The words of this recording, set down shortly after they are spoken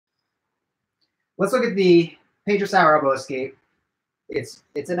Let's look at the Pedro-Sauer elbow escape. It's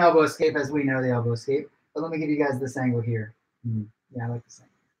an elbow escape as we know the elbow escape. But let me give you guys this angle here. Yeah, I like this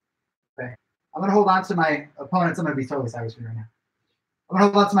angle. Okay. I'm going to hold on to my opponent's. I'm going to be totally sideways for you right now. I'm going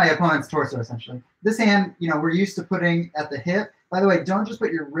to hold on to my opponent's torso, essentially. This hand, we're used to putting at the hip. By the way, don't just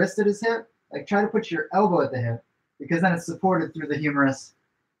put your wrist at his hip. Like, try to put your elbow at the hip, because then it's supported through the humerus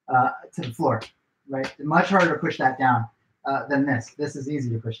to the floor, right? It's much harder to push that down than this. This is easy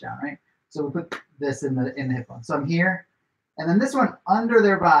to push down, right? So we put this in the hip bone. So I'm here, and then this one under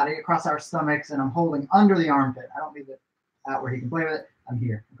their body, across our stomachs, and I'm holding under the armpit. I don't leave it out where he can play with it. I'm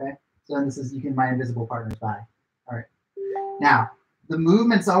here, okay? So then this is my invisible partner's body. All right. Now, the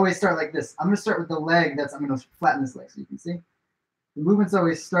movements always start like this. I'm going to start with the leg. I'm going to flatten this leg so you can see. The movements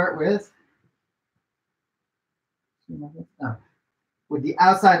always start with the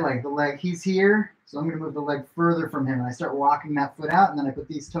outside leg. The leg, he's here, so I'm going to move the leg further from him. And I start walking that foot out, and then I put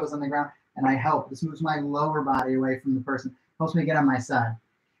these toes on the ground, and I help. This moves my lower body away from the person. Helps me get on my side.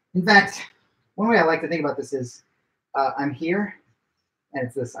 In fact, one way I like to think about this is I'm here, and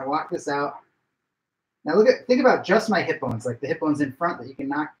it's this. I walk this out. Now think about just my hip bones, like the hip bones in front that you can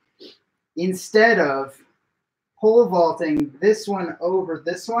knock. Instead of pole vaulting this one over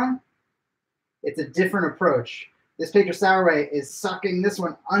this one, it's a different approach. This Pedro-Sauer way is sucking this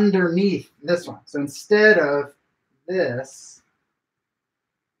one underneath this one. So instead of this,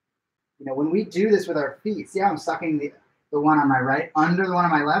 when we do this with our feet, see how I'm sucking the one on my right under the one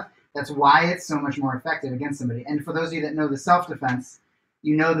on my left? That's why it's so much more effective against somebody. And for those of you that know the self-defense,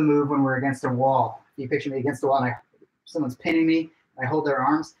 you know the move when we're against a wall. You picture me against a wall, and someone's pinning me, and I hold their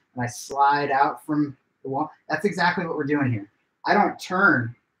arms, and I slide out from the wall. That's exactly what we're doing here. I don't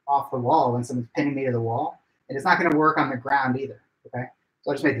turn off the wall when someone's pinning me to the wall, and it's not going to work on the ground either, okay?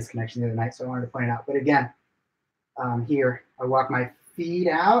 So I just made this connection the other night, so I wanted to point it out. But again, here, I walk my feet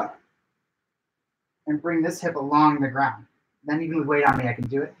out and bring this hip along the ground. Then even with weight on me, I can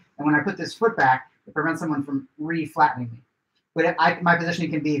do it. And when I put this foot back, it prevents someone from re-flattening me. But my positioning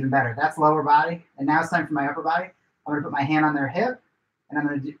can be even better. That's lower body. And now it's time for my upper body. I'm going to put my hand on their hip, and I'm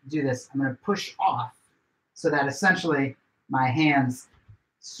going to do this. I'm going to push off so that essentially my hands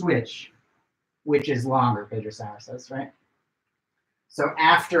switch, which is longer, Pedro-Sauer says, right? So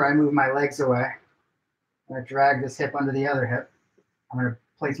after I move my legs away, I'm going to drag this hip under the other hip. I'm going to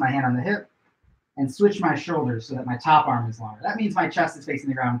place my hand on the hip and switch my shoulders so that my top arm is longer. That means my chest is facing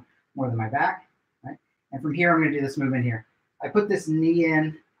the ground more than my back, right? And from here, I'm going to do this movement here. I put this knee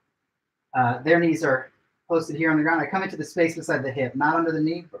in. Their knees are posted here on the ground. I come into the space beside the hip, not under the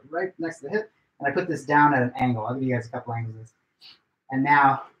knee, but right next to the hip. And I put this down at an angle. I'll give you guys a couple angles. And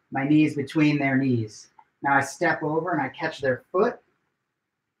now my knees between their knees. Now I step over and I catch their foot,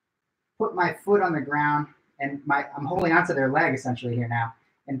 put my foot on the ground, and I'm holding onto their leg essentially here now.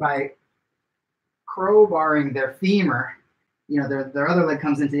 And by crowbarring their femur, their other leg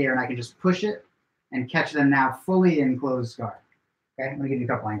comes into the air, and I can just push it and catch them now fully in closed guard. Okay, I'm going to give you a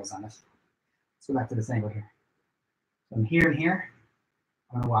couple angles on this. Let's go back to this angle here. So I'm here and here.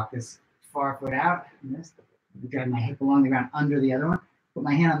 I'm going to walk this far foot out. And this. Drag my hip along the ground under the other one. Put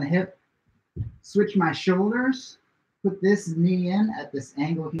my hand on the hip. Switch my shoulders. Put this knee in at this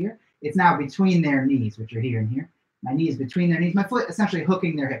angle here. It's now between their knees, which are here and here. My knee is between their knees. My foot essentially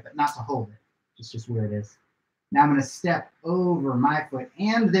hooking their hip, but not to hold it. It's just where it is. Now I'm going to step over my foot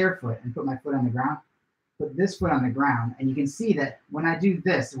and their foot and put my foot on the ground. Put this foot on the ground, and you can see that when I do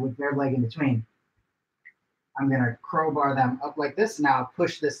this with their leg in between, I'm going to crowbar them up like this. Now I'll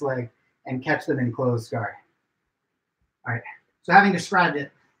push this leg and catch them in closed guard. All right, so having described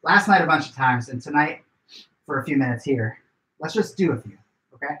it last night a bunch of times and tonight for a few minutes here, let's just do a few,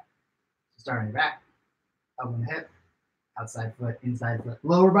 okay? So start on your back, elbow in the hip, outside foot, inside foot,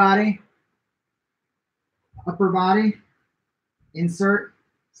 lower body, upper body, insert,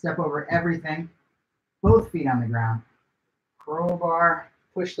 step over everything, both feet on the ground, crowbar,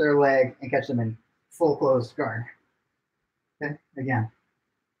 push their leg, and catch them in full closed guard. Okay, again,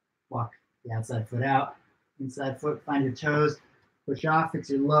 walk the outside foot out, inside foot, find your toes, push off, fix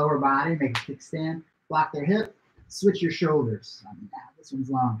your lower body, make a kickstand, block their hip, switch your shoulders. This one's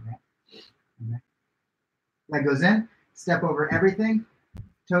long, right? Okay. Leg goes in, step over everything,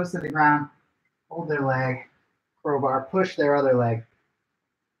 toes to the ground, hold their leg, crowbar, push their other leg,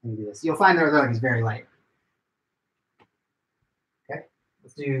 and do this. You'll find their other leg is very light. Okay,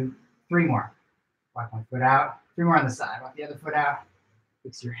 let's do 3 more. Walk one foot out, 3 more on the side. Walk the other foot out,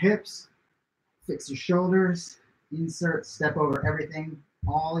 fix your hips, fix your shoulders, insert, step over everything,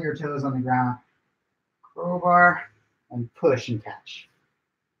 all your toes on the ground, crowbar, and push and catch.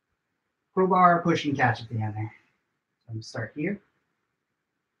 Crowbar, push and catch at the end there. So I'm going to start here,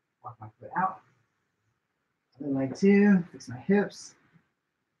 walk my foot out, Other leg 2, fix my hips.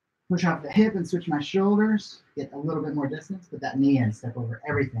 Push off the hip and switch my shoulders. Get a little bit more distance, put that knee in, step over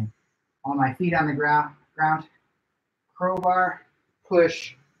everything. All my feet on the ground. Crowbar,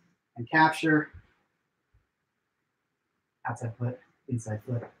 push, and capture. Outside foot, inside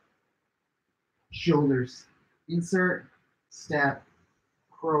foot. Shoulders, insert, step,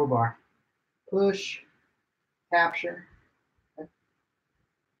 crowbar, push, capture. Okay.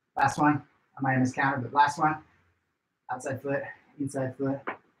 Last one. I might have miscounted, but last one. Outside foot, inside foot.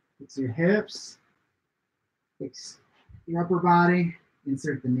 Fix your hips. Fix your upper body.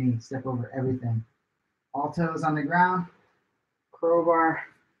 Insert the knee. Step over everything. All toes on the ground. Crowbar,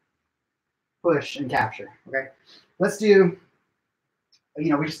 push, and capture. Okay. Let's do, we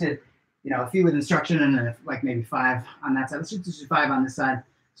just did, a few with instruction and like maybe 5 on that side. Let's just do 5 on this side.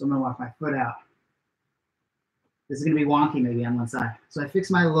 So I'm going to walk my foot out. This is going to be wonky maybe on one side. So I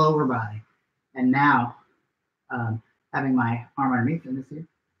fix my lower body. And now, having my arm underneath in this here,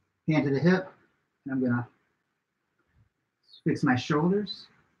 hand to the hip, and I'm going to fix my shoulders,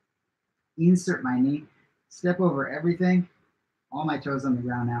 insert my knee, step over everything, all my toes on the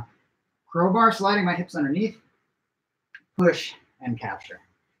ground now. Crowbar, sliding my hips underneath, push, and capture.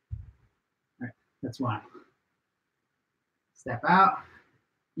 All right, that's one. Step out.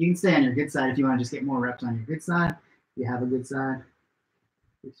 You can stay on your good side if you want to just get more reps on your good side. If you have a good side,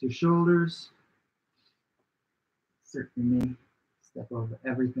 fix your shoulders, insert your knee, step over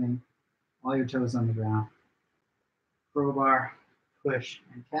everything, all your toes on the ground. Crowbar, push,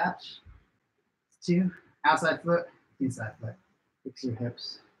 and catch. 2, outside foot, inside foot. Fix your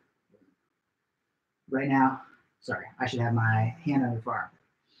hips. Right now, sorry, I should have my hand on the far.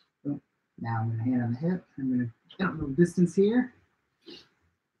 Now I'm going to hand on the hip. I'm going to get a little distance here.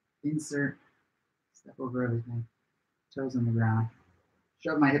 Insert, step over everything. Toes on the ground.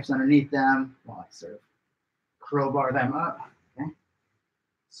 Shove my hips underneath them while I sort of crowbar them up. Okay.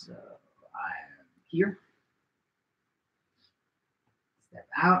 So I'm here. Step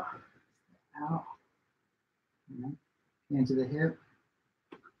out. Step out. Right. Hand to the hip.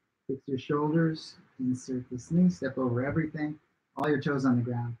 Fix your shoulders. Insert this knee. Step over everything. All your toes on the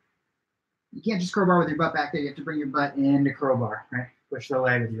ground. You can't just crowbar with your butt back there. You have to bring your butt into crowbar, right? Push the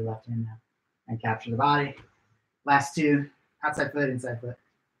leg with your left hand now and capture the body. Last 2, outside foot, inside foot.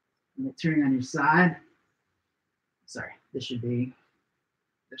 And turning on your side. Sorry, this should be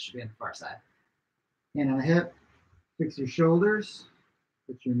on the far side. Hand on the hip. Fix your shoulders.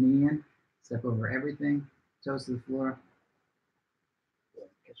 Put your knee in. Step over everything. Toes to the floor.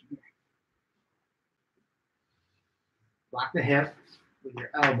 Lock the hip with your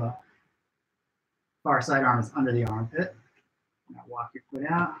elbow. Far side arm is under the armpit. Now walk your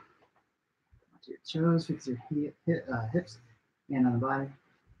foot out. Onto your toes. Fix your hips. Hand on the body.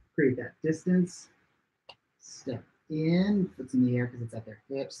 Create that distance. Step in. Foot's in the air because it's at their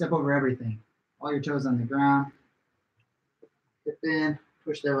hip. Step over everything. All your toes on the ground. Hip in.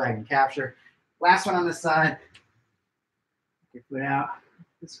 Push their leg and capture. Last one on this side. Your foot out.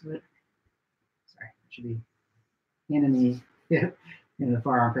 This foot. Sorry, it should be hand in the hip, into the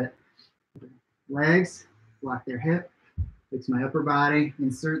far armpit. Legs, block their hip. Fix my upper body.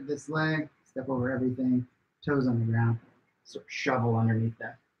 Insert this leg. Step over everything. Toes on the ground. Sort of shovel underneath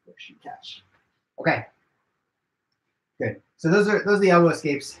that. Push and catch. Okay. Good. So those are the elbow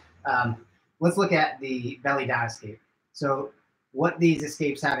escapes. Let's look at the belly down escape. So what these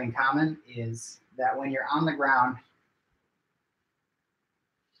escapes have in common is that when you're on the ground,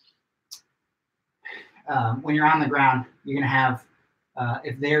 you're going to have,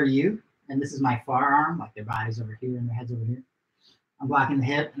 if they're you, and this is my far arm, like their body's over here and their head's over here. I'm blocking the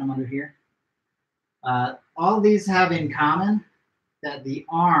hip and I'm under here. All of these have in common that the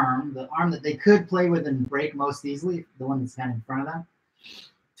arm that they could play with and break most easily, the one that's kind of in front of them,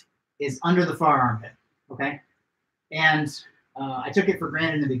 is under the far armpit, okay? And I took it for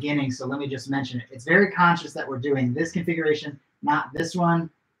granted in the beginning, so let me just mention it. It's very conscious that we're doing this configuration, not this one,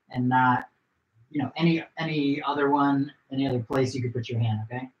 and not any other one, any other place you could put your hand,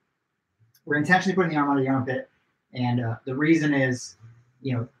 okay? We're intentionally putting the arm under the armpit, and the reason is,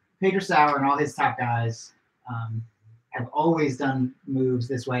 Pedro Sauer and all his top guys have always done moves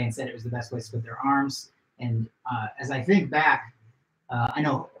this way and said it was the best way to put their arms. And as I think back, I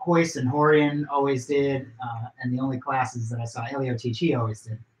know Hoist and Horian always did, and the only classes that I saw Elio teach, he always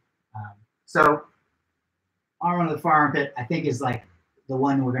did. So arm under the far armpit, I think, is like the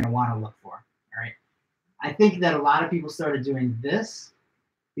one we're going to want to look for. All right. I think that a lot of people started doing this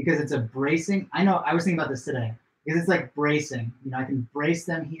because it's a bracing. I know I was thinking about this today because it's like bracing. I can brace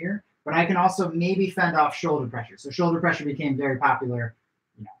them here, but I can also maybe fend off shoulder pressure. So shoulder pressure became very popular,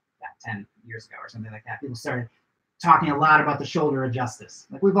 back 10 years ago or something like that. People started talking a lot about the shoulder of justice.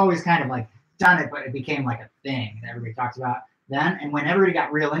 Like we've always kind of like done it, but it became like a thing that everybody talked about then. And when everybody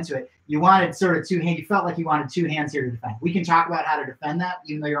got real into it, you wanted sort of two hands. You felt like you wanted two hands here to defend. We can talk about how to defend that,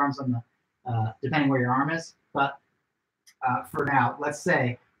 even though your arm's on the, depending where your arm is. But for now, let's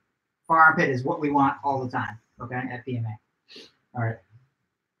say far armpit is what we want all the time, okay, at PMA. All right.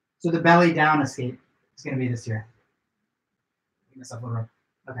 So the belly down escape is going to be this here. Give myself a little room.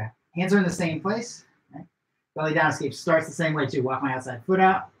 Okay. Hands are in the same place. Right? Belly down escape starts the same way too. Walk my outside foot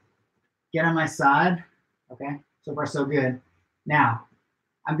out. Get on my side. Okay. So far, so good. Now,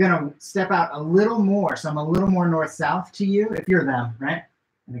 I'm going to step out a little more. So I'm a little more north-south to you if you're them, right?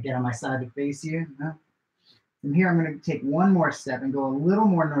 I'm going to get on my side to face you. From here, I'm going to take one more step and go a little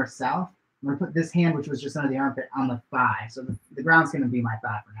more north-south. I'm going to put this hand, which was just under the armpit, on the thigh. So the ground's going to be my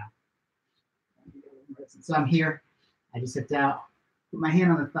thigh for now. So I'm here. I just stepped out. Put my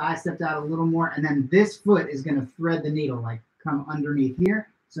hand on the thigh, stepped out a little more. And then this foot is going to thread the needle, like come underneath here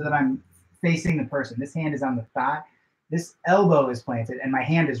so that I'm facing the person. This hand is on the thigh. This elbow is planted, and my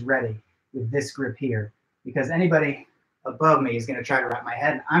hand is ready with this grip here because anybody above me is going to try to wrap my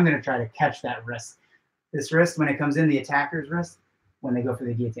head, and I'm going to try to catch that wrist. This wrist, when it comes in the attacker's wrist, when they go for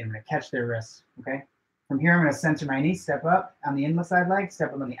the guillotine, I'm going to catch their wrist, okay? From here, I'm going to center my knee, step up on the inside leg,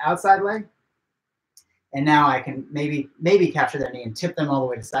 step up on the outside leg, and now I can maybe capture their knee and tip them all the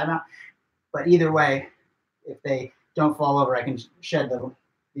way to side mount. But either way, if they don't fall over, I can shed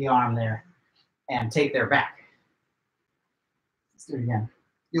the arm there and take their back. Let's do it again.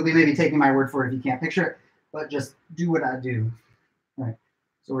 You'll be maybe taking my word for it if you can't picture it, but just do what I do. All right,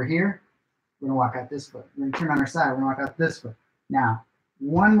 so we're here. We're going to walk out this foot. We're going to turn on our side. We're going to walk out this foot. Now,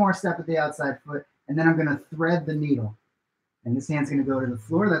 one more step at the outside foot, and then I'm going to thread the needle. And this hand's going to go to the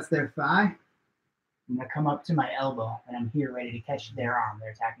floor. That's their thigh. I'm going to come up to my elbow, and I'm here ready to catch their arm,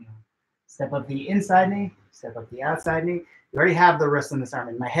 their attacking arm. Step up the inside knee, step up the outside knee. You already have the wrist on this arm,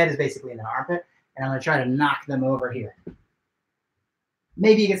 and my head is basically in the armpit, and I'm going to try to knock them over here.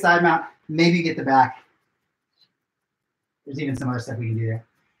 Maybe you get side mount. Maybe you get the back. There's even some other stuff we can do there.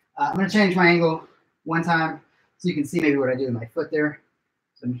 I'm going to change my angle one time so you can see maybe what I do with my foot there.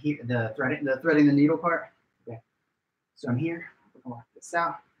 So I'm here, the threading the needle part. Okay. So I'm here. I'm going to walk this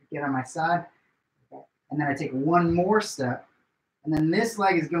out. Get on my side. Okay. And then I take one more step. And then this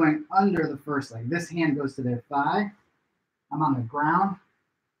leg is going under the first leg. This hand goes to their thigh. I'm on the ground.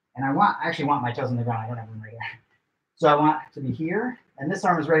 And I actually want my toes on the ground. I don't have them right here. So I want to be here. And this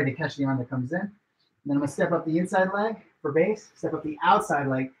arm is ready to catch the arm that comes in. And then I'm going to step up the inside leg for base. Step up the outside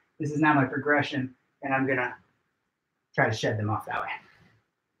leg. This is now my progression. And I'm going to try to shed them off that way.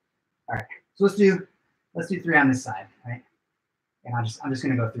 All right. So let's do 3 on this side, right? And I'm just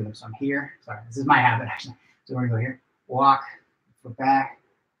going to go through them. So I'm here. Sorry, this is my habit actually. So we're going to go here. Walk, foot back,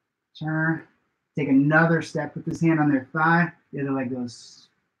 turn, take another step, put this hand on their thigh. The other leg goes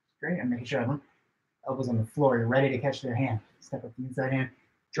straight. I'm making sure I have elbows on the floor. You're ready to catch their hand. Step up the inside hand,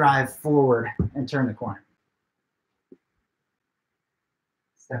 drive forward, and turn the corner.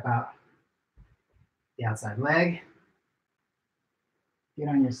 Step out the outside leg. Get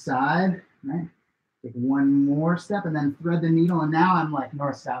on your side, right? Take one more step and then thread the needle. And now I'm like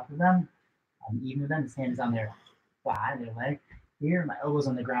north-south of them. I'm even with them. This hand is on their thigh, their leg. Here, my elbow's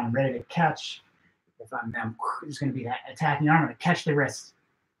on the ground. I'm ready to catch. If I'm them, it's going to be that attacking arm. I'm going to catch the wrist.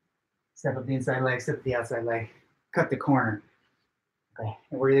 Step up the inside leg, step up the outside leg. Cut the corner. Okay,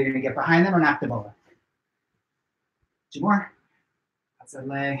 and we're either going to get behind them or knock them over. 2 more. Outside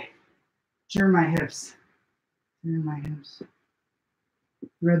leg. Turn my hips. Turn my hips.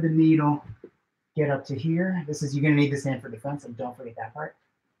 Thread the needle. Get up to here. This is, you're going to need this hand for defense, so don't forget that part.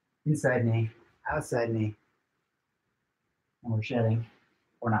 Inside knee, outside knee. And we're shedding.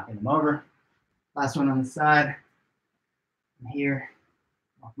 We're knocking them over. Last one on the side. And here.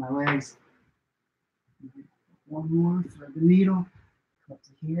 Off my legs. One more. Thread the needle. Come up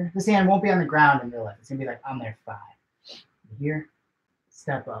to here. This hand won't be on the ground in real life. It's going to be like on their thigh. Here.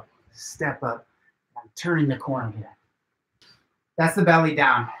 Step up. Step up. I'm turning the corner here. That's the belly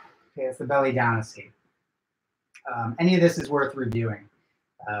down. Okay, that's the belly down escape. Any of this is worth reviewing.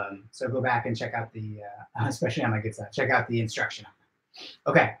 So go back and check out the, especially on my good side, check out the instruction.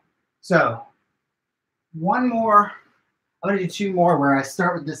 Okay, so one more. I'm going to do 2 more where I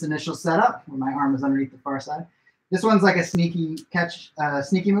start with this initial setup where my arm is underneath the far side. This one's like a sneaky catch,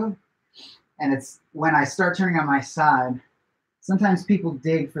 sneaky move. And it's when I start turning on my side, sometimes people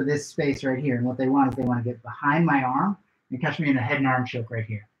dig for this space right here. And what they want is they want to get behind my arm and catch me in a head and arm choke right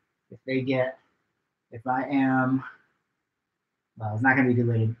here. If I am, well, it's not going to be a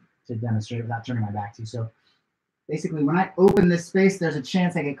good way to demonstrate without turning my back to you. So Basically, when I open this space, there's a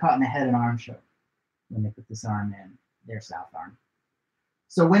chance I get caught in the head and arm choke when they put this arm in their south arm.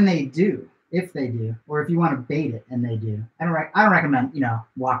 So when they do, if they do, or if you want to bait it and they do, I don't recommend,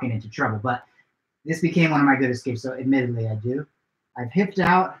 walking into trouble, but this became one of my good escapes. So admittedly, I do. I've hipped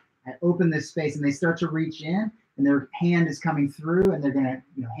out, I open this space, and they start to reach in, and their hand is coming through, and they're gonna,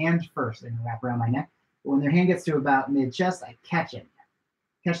 hand first, they're gonna wrap around my neck. But when their hand gets to about mid-chest, I catch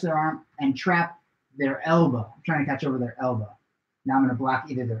their arm, and trap their elbow. I'm trying to catch over their elbow. Now I'm gonna block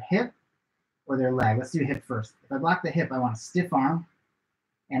either their hip or their leg. Let's do hip first. If I block the hip, I want a stiff arm,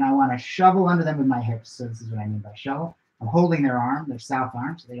 and I want to shovel under them with my hips. So this is what I mean by shovel. I'm holding their arm, their south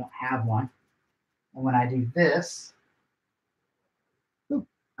arm, so they don't have one. And when I do this,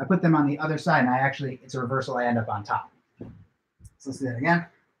 I put them on the other side, and it's a reversal, I end up on top. So let's do that again.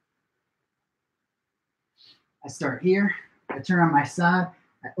 I start here, I turn on my side,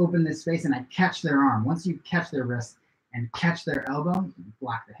 I open this space, and I catch their arm. Once you catch their wrist and catch their elbow, you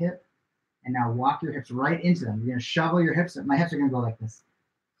block the hip, and now walk your hips right into them. You're gonna shovel your hips, my hips are gonna go like this.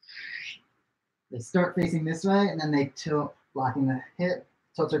 They start facing this way, and then they tilt, blocking the hip,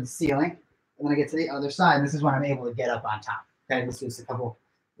 tilt toward the ceiling, and then I get to the other side, and this is when I'm able to get up on top. Okay, this was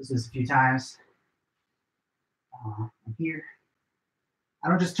a few times. I'm here. I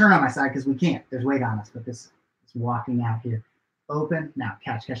don't just turn on my side because we can't. There's weight on us, but this is walking out here. Open, now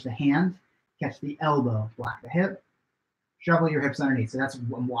catch the hand, catch the elbow, block the hip, shovel your hips underneath. So that's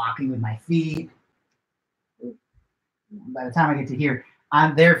I'm walking with my feet. By the time I get to here,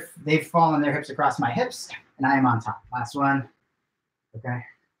 they've fallen their hips across my hips, and I am on top. Last one. Okay,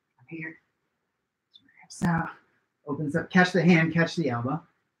 I'm here. Hips out. Opens up. Catch the hand. Catch the elbow.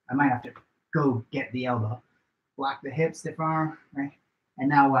 I might have to go get the elbow. Block the hip. Stiff arm. Right. And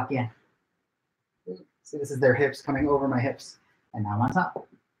now walk in. So this is their hips coming over my hips, and now I'm on top.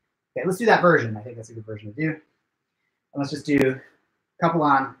 Okay, let's do that version. I think that's a good version to do. And let's just do a couple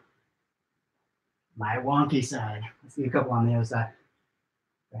on my wonky side. Let's do a couple on the other side.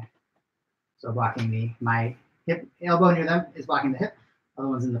 Okay. So blocking my hip, elbow near them is blocking the hip. Other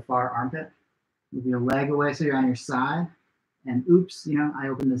one's in the far armpit. Move your leg away so you're on your side. And oops, I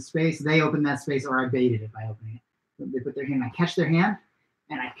opened this space. They opened that space, or I baited it by opening it. So they put their hand, I catch their hand,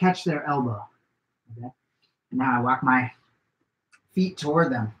 and I catch their elbow. Okay. And now I walk my feet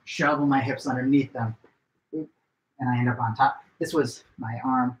toward them, shovel my hips underneath them, and I end up on top. This was my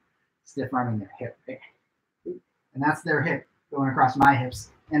arm, stiff arming their hip. And that's their hip going across my hips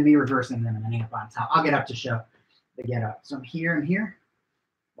and me reversing them and ending up on top. I'll get up to show the get up. So I'm here and here,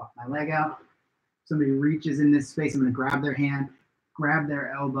 walk my leg out. Somebody reaches in this space, I'm going to grab their hand, grab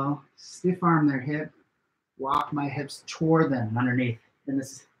their elbow, stiff arm their hip, walk my hips toward them underneath. And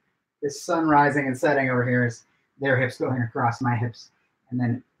this sun rising and setting over here is their hips going across my hips. And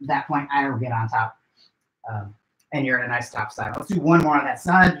then at that point, I will get on top. And you're in a nice top side. Let's do one more on that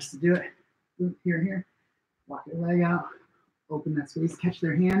side just to do it. Here and here. Walk your leg out. Open that space. Catch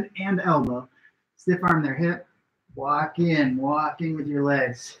their hand and elbow. Stiff arm their hip. Walking with your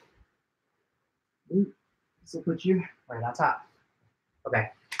legs. This will put you right on top. Okay.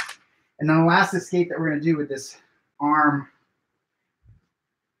 And then the last escape that we're going to do with this arm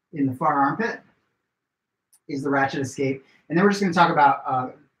in the far armpit is the ratchet escape. And then we're just going to talk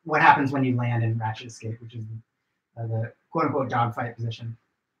about what happens when you land in ratchet escape, which is the quote-unquote dogfight position.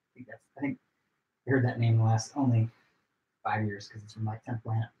 I think I heard that name in the last only 5 years because it's from like 10th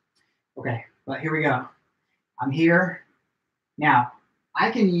Planet. Okay, but here we go. I'm here. Now,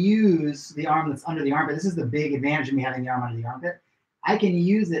 I can use the arm that's under the armpit. This is the big advantage of me having the arm under the armpit. I can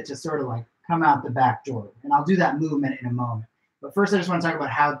use it to sort of like come out the back door. And I'll do that movement in a moment. But first, I just want to talk about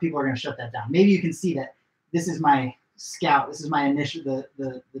how people are going to shut that down. Maybe you can see that this is my scout. This is my initial,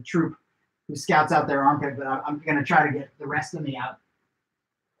 the troop who scouts out their armpit, but I'm going to try to get the rest of me out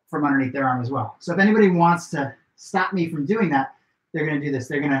from underneath their arm as well. So if anybody wants to stop me from doing that, they're going to do this.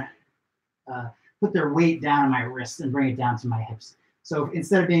 They're going to put their weight down on my wrist and bring it down to my hips. So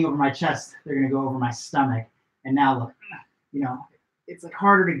instead of being over my chest, they're going to go over my stomach. And now look, it's like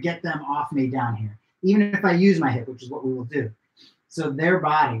harder to get them off me down here, even if I use my hip, which is what we will do. So their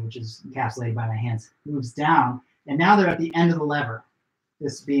body, which is encapsulated by my hands, moves down. And now they're at the end of the lever.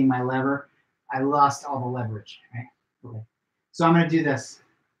 This being my lever, I lost all the leverage, right? Okay. So I'm going to do this.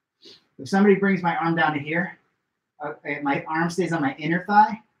 If somebody brings my arm down to here, my arm stays on my inner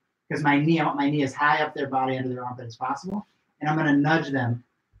thigh because I want my knee as high up their body under their armpit as possible. And I'm going to nudge them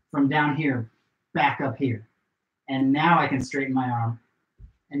from down here back up here. And now I can straighten my arm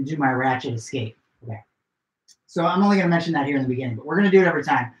and do my ratchet escape. Okay. So I'm only going to mention that here in the beginning, but we're going to do it every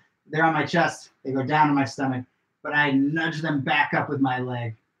time. They're on my chest. They go down to my stomach, but I nudge them back up with my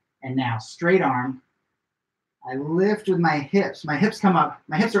leg. And now straight arm, I lift with my hips. My hips come up.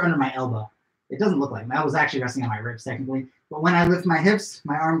 My hips are under my elbow. It doesn't look like my elbow's actually resting on my ribs technically. But when I lift my hips,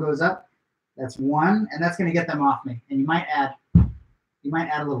 my arm goes up. That's one, and that's going to get them off me. And you might add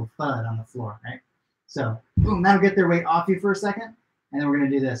a little thud on the floor, right? So boom, that'll get their weight off you for a second. And then we're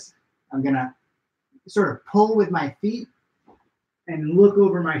going to do this. I'm going to sort of pull with my feet and look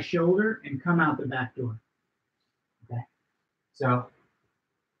over my shoulder and come out the back door. Okay. So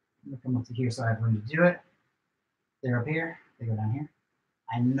I'm going to come up to here so I have room to do it. They're up here. They go down here.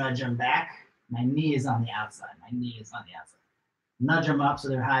 I nudge them back. My knee is on the outside. My knee is on the outside. Nudge them up so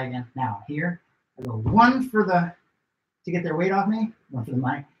they're high again. Now here, I go one for to get their weight off me, one for the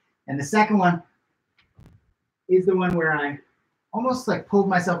mic. And the second one is the one where I almost like pulled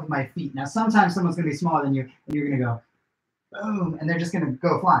myself with my feet. Now, sometimes someone's going to be smaller than you, and you're going to go, boom, and they're just going to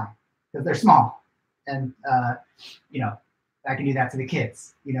go flying because they're small. And, I can do that to the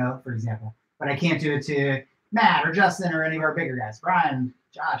kids, for example. But I can't do it to Matt or Justin or any of our bigger guys, Brian,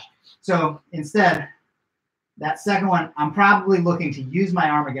 Josh. So instead, that second one, I'm probably looking to use my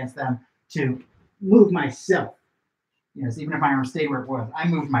arm against them to move myself. So even if my arm stayed where it was, I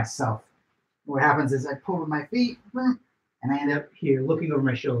moved myself. What happens is I pull with my feet, and I end up here looking over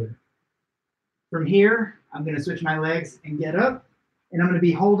my shoulder. From here, I'm going to switch my legs and get up, and I'm going to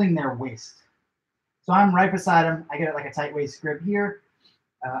be holding their waist. So I'm right beside them. I get like a tight waist grip here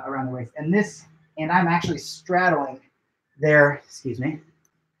around the waist. And I'm actually straddling their legs.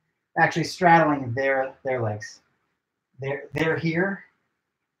 They're here,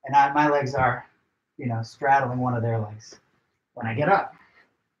 and my legs are, straddling one of their legs when I get up.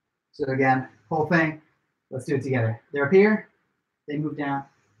 So again, whole thing, let's do it together. They're up here, they move down,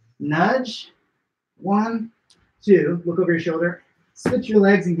 nudge, 1, 2, look over your shoulder, switch your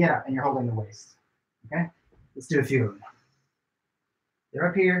legs and get up, and you're holding the waist. Okay, let's do a few of them. They're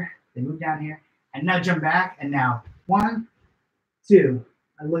up here, they move down here, and nudge them back, and now 1, 2.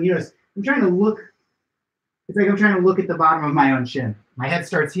 I'm trying to look. It's like I'm trying to look at the bottom of my own chin. My head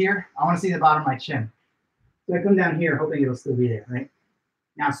starts here. I want to see the bottom of my chin. So I come down here, hoping it'll still be there, right?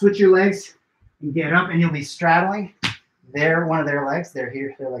 Now switch your legs and get up, and you'll be straddling one of their legs. They're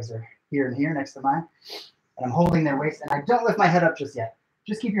here. Their legs are here and here next to mine. And I'm holding their waist, and I don't lift my head up just yet.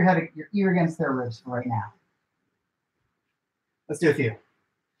 Just keep your ear against their ribs for right now. Let's do a few.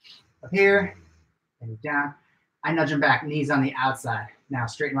 Up here, and down. I nudge them back, knees on the outside. Now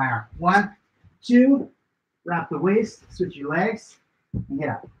straighten my arm. 1, 2, wrap the waist, switch your legs, and get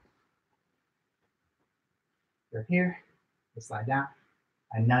up. They're up here, they slide down.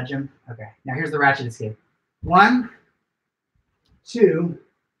 I nudge them. Okay, now here's the ratchet escape. 1, 2,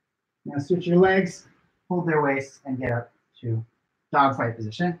 now switch your legs, hold their waist, and get up to dogfight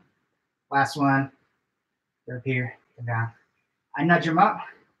position. Last one, they're up here, and down. I nudge them up,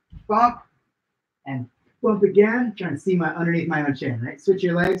 bump, and bump again, trying to see underneath my own chin, right? Switch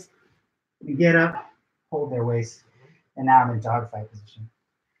your legs, and get up, hold their waist, and now I'm in dogfight position.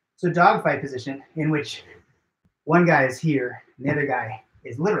 So dogfight position, in which one guy is here, and the other guy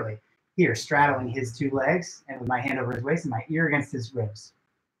is literally here, straddling his 2 legs, and with my hand over his waist and my ear against his ribs.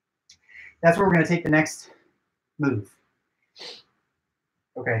 That's where we're going to take the next move.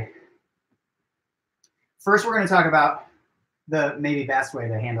 Okay. First, we're going to talk about the maybe best way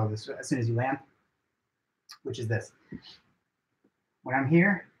to handle this as soon as you land, which is this. When I'm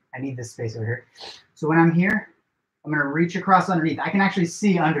here, I need this space over here. So when I'm here, I'm going to reach across underneath. I can actually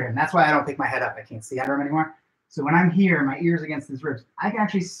see under him. That's why I don't pick my head up. I can't see under him anymore. So when I'm here, my ear's against his ribs, I can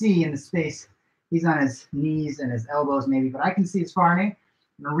actually see in the space. He's on his knees and his elbows maybe, but I can see his far knee.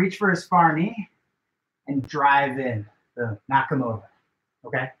 I'm going to reach for his far knee and drive in, knock him over.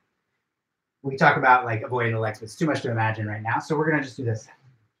 Okay? We talk about like avoiding the legs, but it's too much to imagine right now. So we're going to just do this.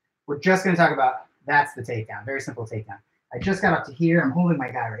 We're just going to talk about, that's the takedown. Very simple takedown. I just got up to here. I'm holding my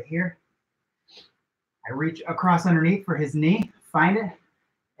guy right here. I reach across underneath for his knee, find it,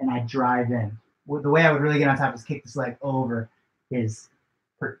 and I drive in. The way I would really get on top is kick this leg over his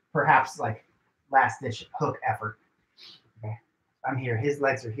perhaps like last-ditch hook effort. Okay, I'm here. His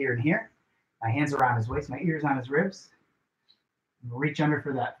legs are here and here. My hands are around his waist. My ears on his ribs. Reach under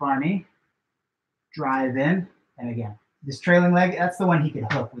for that far knee. Drive in, and again, this trailing leg, that's the one he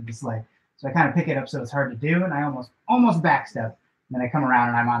could hook with this leg. So I kind of pick it up so it's hard to do, and I almost backstep. And then I come around,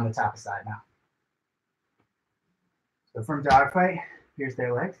 and I'm on the top side now. So from dogfight, here's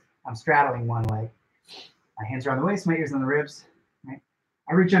their legs. I'm straddling one leg. My hands are on the waist, my ears on the ribs. Right?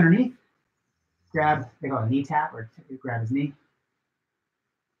 I reach underneath, grab, they call it a knee tap, or grab his knee.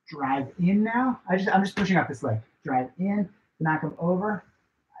 Drive in now. I'm just pushing up this leg. Drive in to knock him over.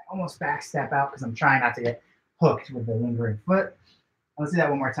 I almost backstep out because I'm trying not to get hooked with the lingering foot. Let's do that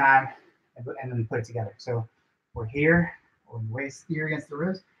one more time and then put it together. So We're here, holding the waist here against the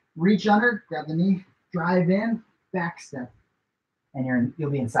ribs. Reach under, grab the knee, drive in, back step, and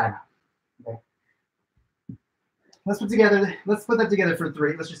you'll be inside now. Okay. Let's put that together for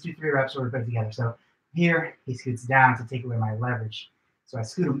 3. Let's just do 3 reps where we put it together. So here, he scoots down to take away my leverage. So I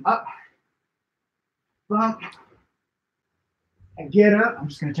scoot him up, bump, I get up. I'm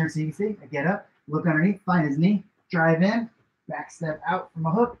just going to turn so you can see. I get up, look underneath, find his knee, drive in, back step out from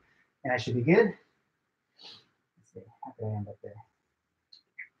a hook, and I should be good. Let's see, how could I end up there?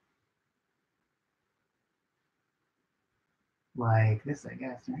 Like this, I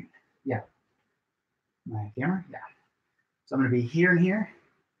guess, right? Yeah. My camera? Yeah. So I'm going to be here and here.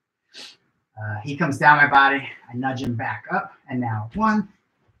 He comes down my body. I nudge him back up. And now 1,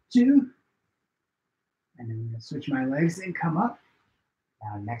 2. And then I'm going to switch my legs and come up.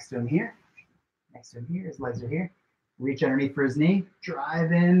 Now next to him here. Next to him here. His legs are here. Reach underneath for his knee.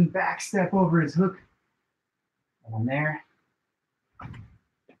 Drive in. Back step over his hook. And I'm there.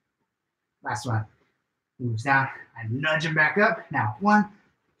 Last one. Moves down. I nudge him back up. Now 1,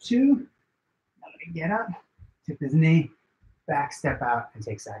 2. I'm going to get up. Tip his knee. Back step out and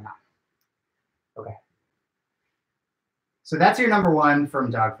take side mount. Okay. So that's your number 1 from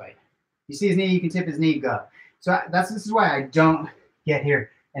dogfight. You see his knee, you can tip his knee, go. So this is why I don't get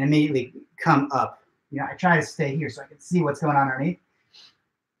here and immediately come up. You know, I try to stay here so I can see what's going on underneath.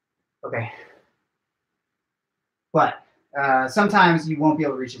 Okay. But sometimes you won't be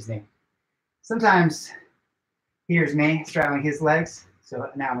able to reach his knee. Sometimes here's me straddling his legs. So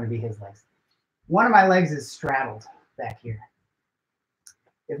now I'm going to be his legs. One of my legs is straddled back here.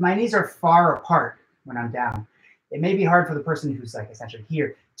 If my knees are far apart when I'm down, it may be hard for the person who's like essentially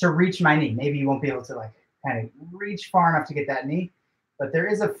here to reach my knee. Maybe you won't be able to like kind of reach far enough to get that knee, but there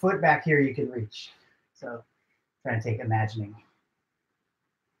is a foot back here you can reach. So trying to take imagining,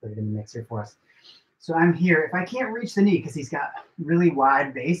 put it in the mix here for us. So I'm here. If I can't reach the knee because he's got really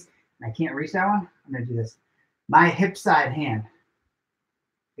wide base and I can't reach that one, I'm going to do this. My hip side hand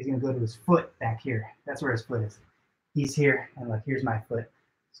is going to go to his foot back here. That's where his foot is. He's here, and look, here's my foot.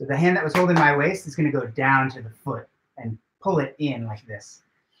 So the hand that was holding my waist is going to go down to the foot and pull it in like this.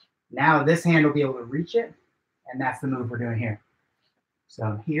 Now this hand will be able to reach it, and that's the move we're doing here. So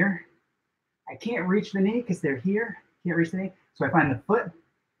I'm here. I can't reach the knee because they're here. Can't reach the knee. So I find the foot.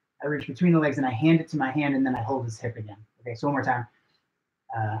 I reach between the legs, and I hand it to my hand, and then I hold his hip again. Okay, so one more time.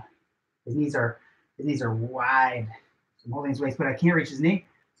 His knees are wide. So I'm holding his waist, but I can't reach his knee.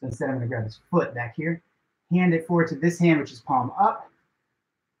 So instead, I'm going to grab his foot back here, hand it forward to this hand, which is palm up.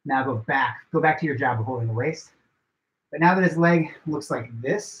 Now go back to your job of holding the waist. But now that his leg looks like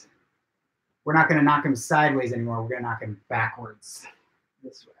this, we're not going to knock him sideways anymore. We're going to knock him backwards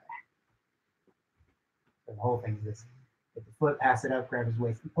this way. So the whole thing is this. Get the foot, pass it up, grab his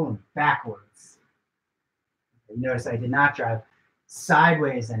waist, and pull him backwards. You notice I did not drive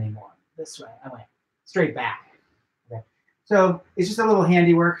sideways anymore. This way. I went straight back. Okay. So it's just a little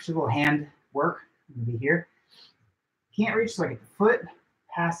handiwork, just a little hand work. I'm going to be here. Can't reach, so I get the foot,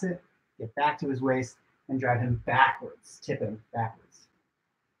 pass it, get back to his waist, and drive him backwards, tip him backwards.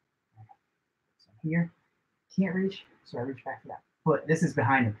 So I'm here, can't reach, so I reach back to that foot. This is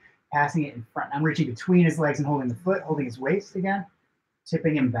behind him, passing it in front. I'm reaching between his legs and holding the foot, holding his waist again,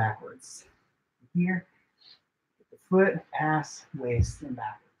 tipping him backwards. Here, get the foot, pass, waist, and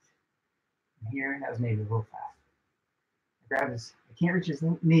backwards. And here, that was maybe a little fast. I can't reach his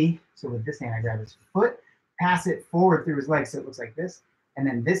knee, so with this hand, I grab his foot, pass it forward through his legs so it looks like this, and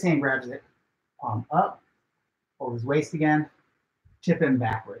then this hand grabs it, palm up, hold his waist again, tip him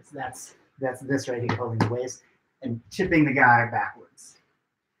backwards. That's this right here, holding the waist and tipping the guy backwards.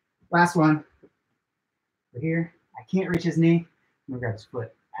 Last one, over here, I can't reach his knee, I'm gonna grab his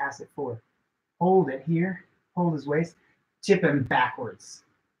foot, pass it forward, hold it here, hold his waist, tip him backwards,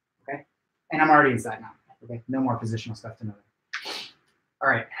 okay? And I'm already inside now. Okay, no more positional stuff to know. All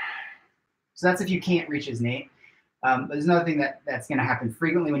right, so that's if you can't reach his knee. But there's another thing that's going to happen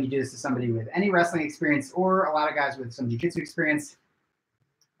frequently when you do this to somebody with any wrestling experience or a lot of guys with some jiu-jitsu experience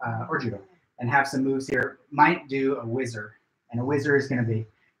or judo and have some moves here, might do a whizzer. And a whizzer is going to be,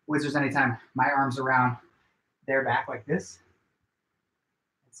 whizzers anytime my arm's around their back like this.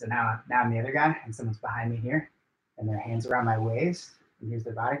 So now I'm the other guy and someone's behind me here and their hands around my waist and here's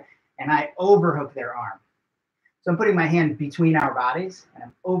their body. And I overhook their arm. So I'm putting my hand between our bodies, and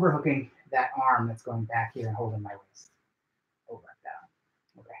I'm overhooking that arm that's going back here and holding my waist. Over and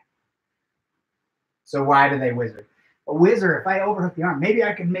down. Okay. So why do they whizzer? A whizzer, if I overhook the arm, maybe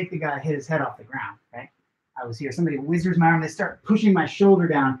I can make the guy hit his head off the ground, right? I was here, somebody whizzers my arm, they start pushing my shoulder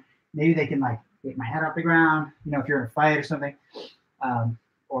down. Maybe they can like get my head off the ground, you know, if you're in a fight or something.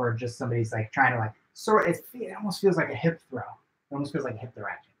 Or just somebody's like trying to like sort of, it almost feels like a hip throw. It almost feels like a hip throw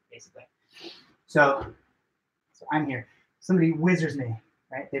action, basically. So I'm here. Somebody whizzers me,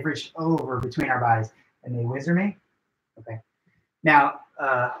 right? They've reached over between our bodies and they whizzer me. Okay. Now,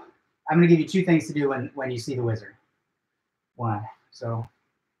 I'm going to give you two things to do when you see the whizzer. One. So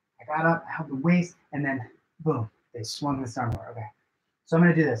I got up, I held the waist, and then boom, they swung this arm over. Okay. So I'm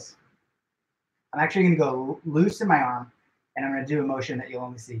going to do this. I'm actually going to go loose in my arm, and I'm going to do a motion that you'll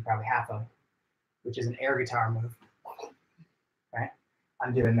only see probably half of, which is an air guitar move. Right?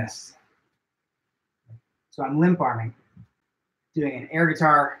 I'm doing this. So I'm limp arming, doing an air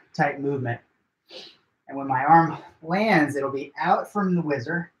guitar type movement. And when my arm lands, it'll be out from the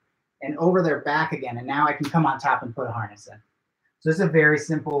whizzer and over their back again. And now I can come on top and put a harness in. So this is a very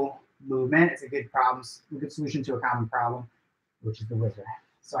simple movement. It's a good solution to a common problem, which is the whizzer.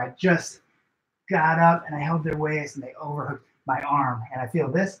 So I just got up and I held their waist and they overhooked my arm. And I feel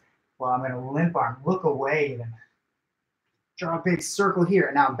this. Well, I'm going to limp arm, look away even. Draw a big circle here.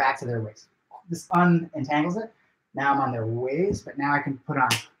 And now I'm back to their waist. This unentangles it. Now I'm on their waist, but now I can put on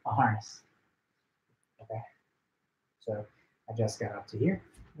a harness. Okay. So I just got up to here.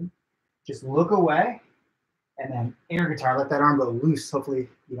 Just look away and then air guitar, let that arm go loose. Hopefully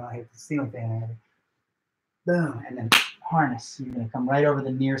you don't hit the ceiling fan or anything. Boom. And then harness. You're going to come right over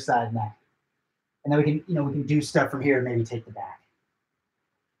the near side neck. And then we can do stuff from here and maybe take the back.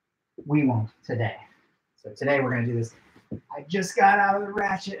 We won't today. So today we're going to do this. I just got out of the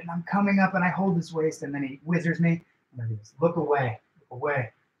ratchet and I'm coming up and I hold this waist and then he whizzers me. I'm going to do this. Look away. Look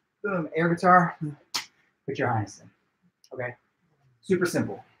away. Boom. Air guitar. Put your harness in. Okay. Super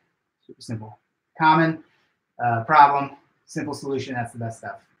simple. Super simple. Common problem. Simple solution. That's the best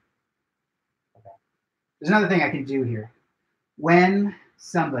stuff. Okay. There's another thing I can do here. When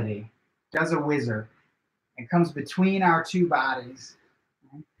somebody does a whizzer and comes between our two bodies,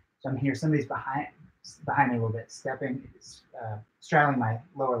 right? So I'm here. Somebody's behind me a little bit, straddling my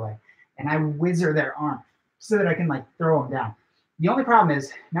lower leg, and I whizzer their arm so that I can like throw them down. The only problem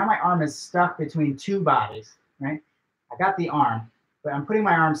is now my arm is stuck between two bodies, right? I got the arm, but I'm putting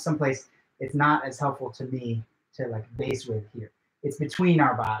my arm someplace it's not as helpful to me to like base with here. It's between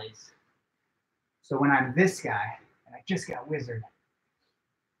our bodies. So when I'm this guy and I just got whizzered,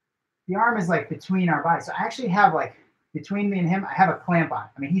 the arm is like between our bodies. So I actually have like between me and him, I have a clamp on.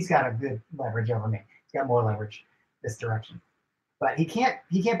 I mean, he's got a good leverage over me. He's got more leverage this direction. But he can't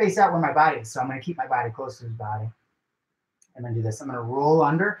base out where my body is. So I'm going to keep my body close to his body. I'm going to do this. I'm going to roll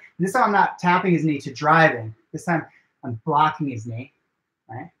under. And this time I'm not tapping his knee to drive in. This time I'm blocking his knee,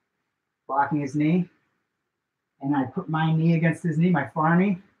 right? Blocking his knee. And I put my knee against his knee, my far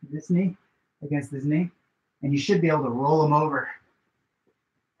knee, this knee against his knee. And you should be able to roll him over.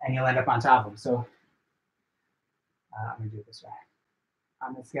 And you'll end up on top of him. So I'm going to do it this way.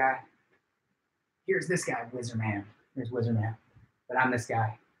 I'm this guy. Here's this guy, Whizzer Man. Here's Whizzer Man. But I'm this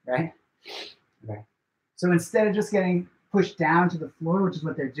guy, right? Okay. So instead of just getting pushed down to the floor, which is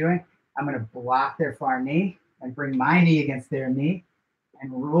what they're doing, I'm going to block their far knee and bring my knee against their knee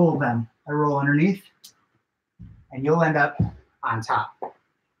and roll them. I roll underneath, and you'll end up on top.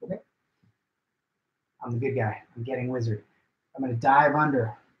 Okay? I'm the good guy. I'm getting wizard. I'm going to dive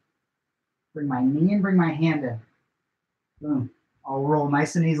under. Bring my knee in, bring my hand in. Boom. I'll roll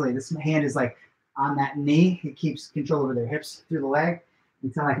nice and easily. This hand is like on that knee. It keeps control over their hips through the leg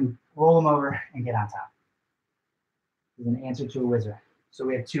until I can roll them over and get on top. This is an answer to a whizzer. So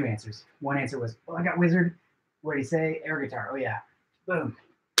we have two answers. One answer was, oh, I got wizard. What did he say? Air guitar. Oh, yeah. Boom.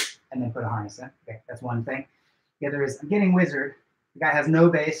 And then put a harness in. Okay, that's one thing. The other is I'm getting wizard. The guy has no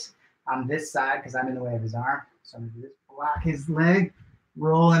base on this side because I'm in the way of his arm. So I'm going to do this. Block his leg.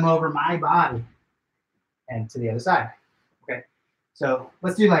 Roll him over my body. And to the other side. Okay. So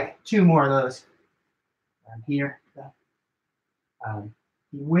let's do like two more of those. Here.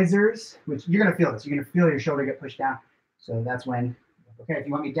 He whizzers, which you're going to feel this. You're going to feel your shoulder get pushed down. So that's when, okay, if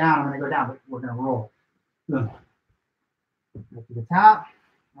you want me down, I'm going to go down, but we're going to roll. Boom. Go to the top.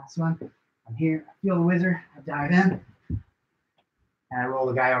 Last one. I'm here. I feel the whizzer. I dive in. And I roll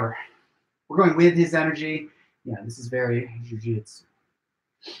the guy over. We're going with his energy. Yeah, this is very jiu-jitsu.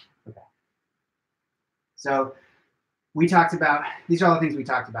 Okay. So we talked about, these are all the things we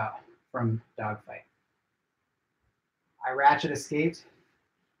talked about from dogfight. I ratchet escaped.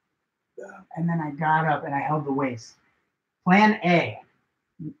 And then I got up and I held the waist. Plan A,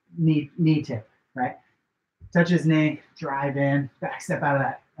 knee tip, right? Touch his knee, drive in, back step out of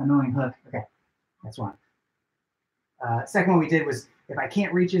that annoying hook. Okay, that's one. Second one we did was, if I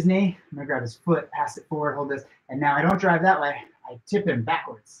can't reach his knee, I'm gonna grab his foot, pass it forward, hold this, and now I don't drive that way, I tip him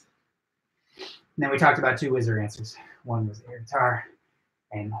backwards. And then we talked about two whizzer answers. One was air guitar,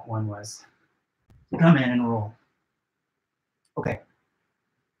 and one was come in and roll. Okay.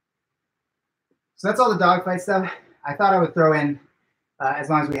 So that's all the dogfight stuff. I thought I would throw in, as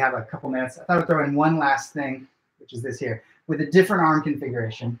long as we have a couple minutes, I thought I would throw in one last thing, which is this here, with a different arm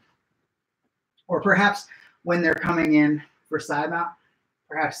configuration. Or perhaps when they're coming in for side mount,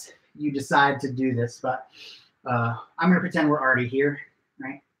 perhaps you decide to do this, but I'm going to pretend we're already here,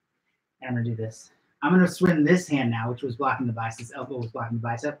 right? And I'm going to do this. I'm going to swim this hand now, which was blocking the bicep. This elbow was blocking the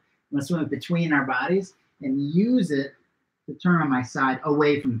bicep. I'm going to swim it between our bodies and use it to turn on my side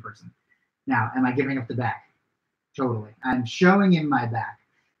away from the person. Now, am I giving up the back? Totally. I'm showing him my back.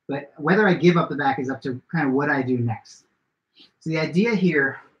 But whether I give up the back is up to kind of what I do next. So the idea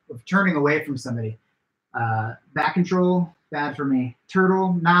here of turning away from somebody, back control, bad for me.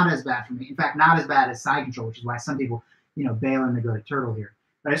 Turtle, not as bad for me. In fact, not as bad as side control, which is why some people, bail in to go to turtle here.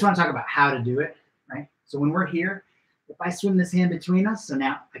 But I just want to talk about how to do it, right? So when we're here, if I swim this hand between us, so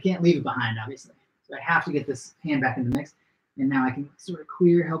now I can't leave it behind, obviously. So I have to get this hand back in the mix. And now I can sort of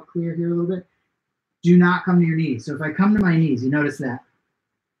help clear here a little bit. Do not come to your knees. So if I come to my knees, you notice that,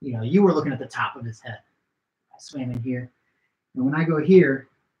 you were looking at the top of his head. I swam in here. And when I go here,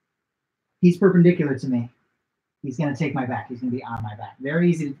 he's perpendicular to me. He's going to take my back. He's going to be on my back. Very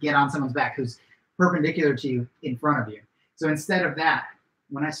easy to get on someone's back who's perpendicular to you in front of you. So instead of that,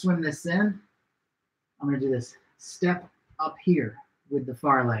 when I swim this in, I'm going to do this step up here with the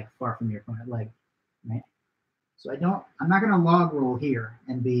far leg, far from your opponent leg, right? So I'm not going to log roll here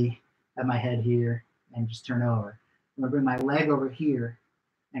and have my head here and just turn over. I'm going to bring my leg over here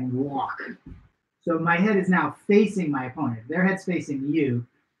and walk. So my head is now facing my opponent. Their head's facing you.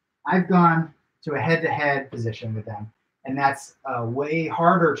 I've gone to a head-to-head position with them, and that's a way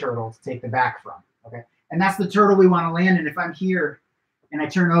harder turtle to take the back from, okay? And that's the turtle we want to land in. If I'm here and I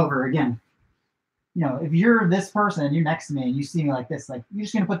turn over, again, if you're this person and you're next to me and you see me like this, like you're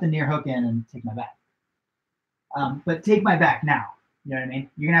just going to put the near hook in and take my back. But take my back now. You know what I mean?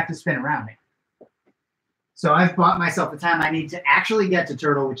 You're going to have to spin around me. So I've bought myself the time I need to actually get to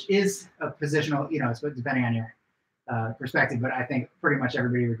turtle, which is a positional, it's depending on your perspective, but I think pretty much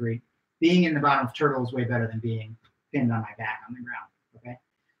everybody would agree. Being in the bottom of turtle is way better than being pinned on my back on the ground, okay?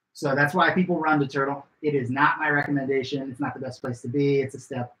 So that's why people run to turtle. It is not my recommendation. It's not the best place to be. It's a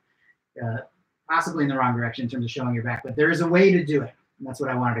step possibly in the wrong direction in terms of showing your back, but there is a way to do it, and that's what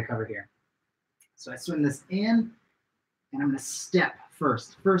I wanted to cover here. So I swim this in, and I'm going to step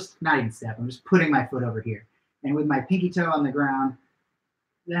first. Not even step. I'm just putting my foot over here. And with my pinky toe on the ground,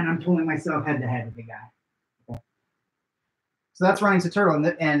 then I'm pulling myself head-to-head with the guy. Okay. So that's running to turtle.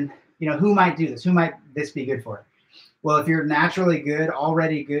 And who might do this? Who might this be good for? Well, if you're naturally good,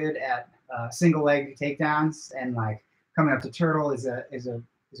 already good at single leg takedowns, and like coming up to turtle is a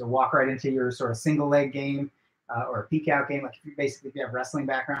walk right into your sort of single leg game or a peek out game. Like if you have wrestling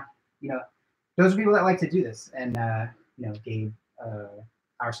background, those are people that like to do this. And Gabe,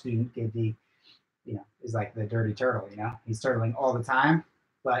 our student, Gabe D, is like the dirty turtle. He's turtling all the time,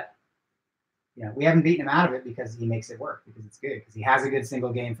 but we haven't beaten him out of it because he makes it work, because it's good, because he has a good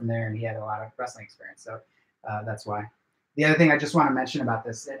single game from there and he had a lot of wrestling experience. So that's why. The other thing I just want to mention about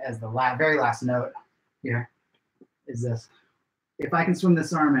this as the very last note here is this. If I can swim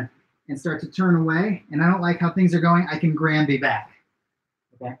this arm in and start to turn away and I don't like how things are going, I can Granby back.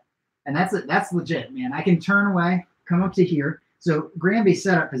 Okay. And that's legit, man. I can turn away, come up to here. So Granby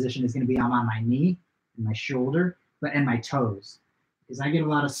setup position is going to be I'm on my knee and my shoulder, and my toes, because I get a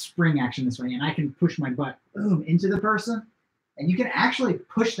lot of spring action this way, and I can push my butt boom into the person, and you can actually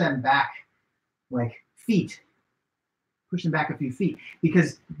push them back like feet, push them back a few feet,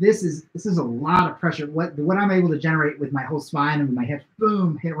 because this is a lot of pressure. What I'm able to generate with my whole spine and with my hips,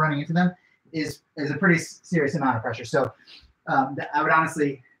 boom, running into them is a pretty serious amount of pressure. So I would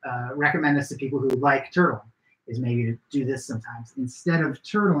honestly recommend this to people who like turtling, is maybe to do this sometimes. Instead of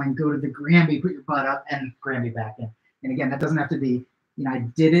turtling, go to the Granby, put your butt up, and Granby back in. And again, that doesn't have to be, I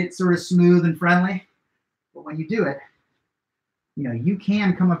did it sort of smooth and friendly, but when you do it, you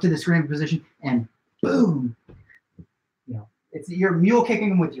can come up to this Granby position and boom, you're mule kicking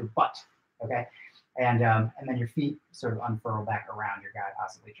them with your butt, okay? And then your feet sort of unfurl back around your guy,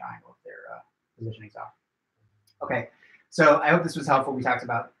 possibly triangle if their positioning's off. Okay, so I hope this was helpful. We talked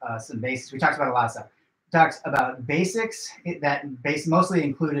about some basics. We talked about a lot of stuff. We talked about basics mostly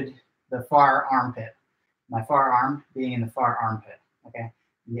included the far armpit. My far arm being in the far armpit, okay?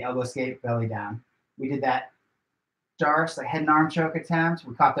 The elbow escape, belly down. We did that darce, like head and arm choke attempt.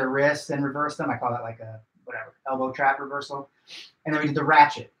 We caught their wrists and reversed them. I call that like a elbow trap reversal. And then we did the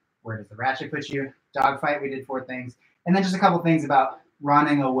ratchet. Where does the ratchet put you? Dogfight, we did 4 things. And then just a couple things about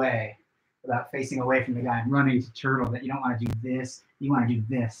running away, about facing away from the guy and running to turtle, that you don't want to do this. You want to do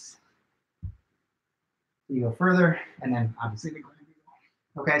this. You go further, and then obviously the ground.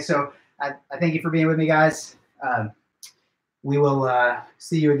 Okay, so I thank you for being with me, guys. We will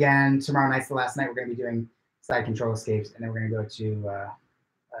see you again tomorrow night's the last night. We're going to be doing side control escapes, and then we're going to go to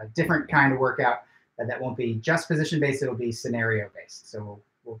a different kind of workout that won't be just position based. It'll be scenario based. So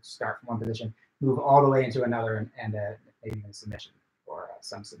we'll start from one position, move all the way into another, and maybe even submission or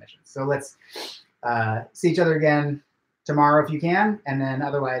some submissions. So let's see each other again tomorrow if you can, and then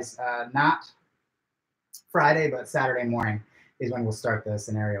otherwise not Friday, but Saturday morning is when we'll start the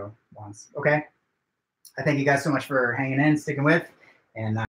scenario ones. Okay. I thank you guys so much for hanging in, sticking with, and